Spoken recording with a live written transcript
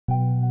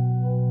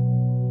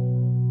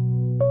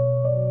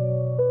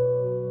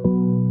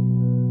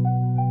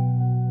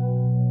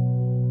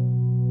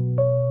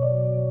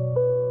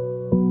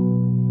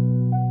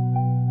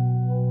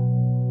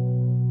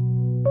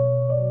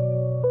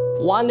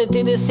Wander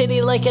through the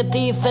city like a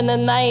thief in the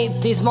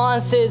night. These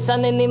monsters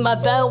underneath my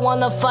bed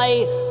wanna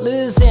fight.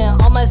 Losing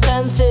all my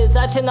senses,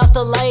 I turn off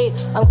the light.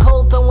 I'm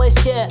coping with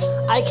shit,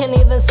 I can't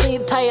even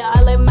sleep tight.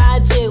 I like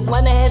magic,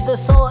 when I hit the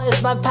soul,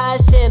 it's my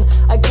passion.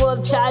 I grew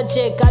up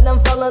tragic, I done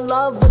fell in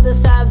love with a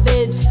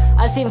savage.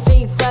 I seen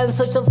fake friends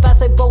switch so fast,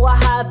 like, but what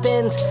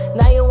happened?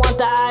 Now you want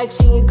the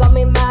action, you got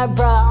me mad,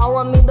 bruh. I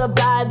want me the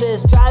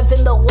baddest,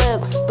 driving the whip,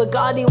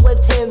 Bugatti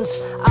with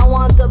tints. I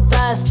want the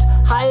best,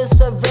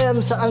 highest of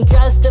rims. I'm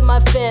dressed in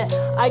my fit,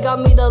 I got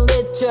me the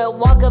lit drip.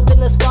 Walk up in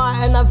the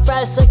spot and I'm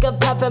fresh like a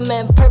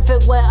peppermint,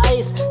 perfect with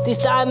ice. These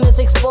diamonds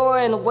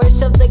exploring,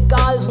 worship the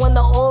gods when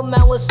the old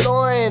man was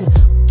snoring.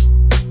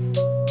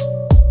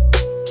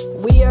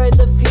 We are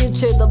the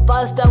future, the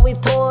bus that we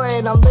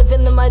touring. I'm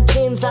living in my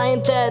dreams, I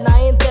ain't dead, I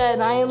ain't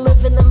dead. I ain't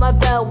living in my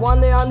bed,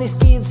 wander on these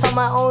beats on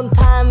my own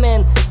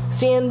timing.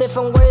 Seeing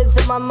different words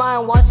in my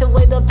mind, wash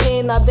away the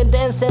pain. I've been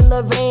dancing in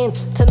the rain.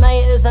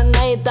 Tonight is a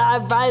night that I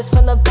rise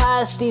from the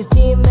past. These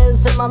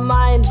demons in my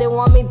mind, they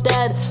want me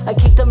dead. I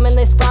kick them in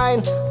their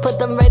spine, put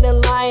them right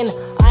in line.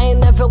 I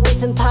ain't never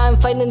wasting time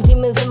fighting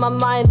demons in my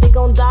mind. They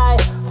gon' die,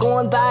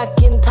 going back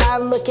in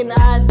time, looking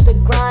at the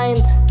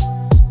grind.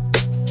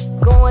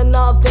 Growing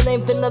up, it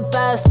ain't been the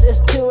best. It's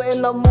 2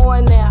 in the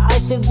morning, I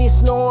should be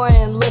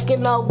snoring.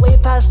 Looking up way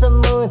past the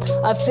moon,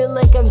 I feel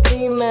like I'm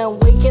dreaming.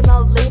 Waking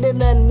up later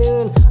than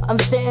noon, I'm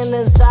sitting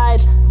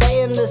inside,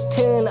 writing this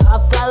tune. I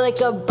fly like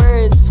a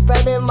bird,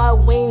 spreading my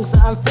wings.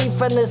 I'm free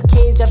from this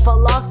cage, I felt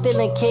locked in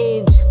a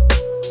cage.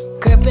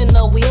 Gripping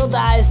the wheel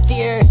that I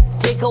steer,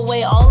 take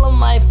away all of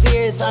my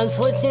fears. I'm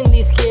switching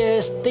these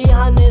gears,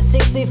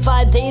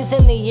 365 days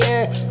in a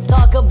year.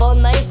 Talk about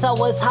nights I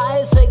was high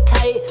as a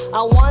kite.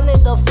 I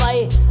wanted to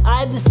fight, I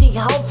had to seek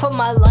help for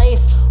my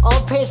life.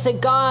 All praise to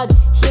God,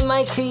 He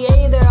my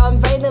creator. I'm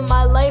writing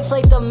my life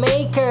like the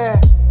maker.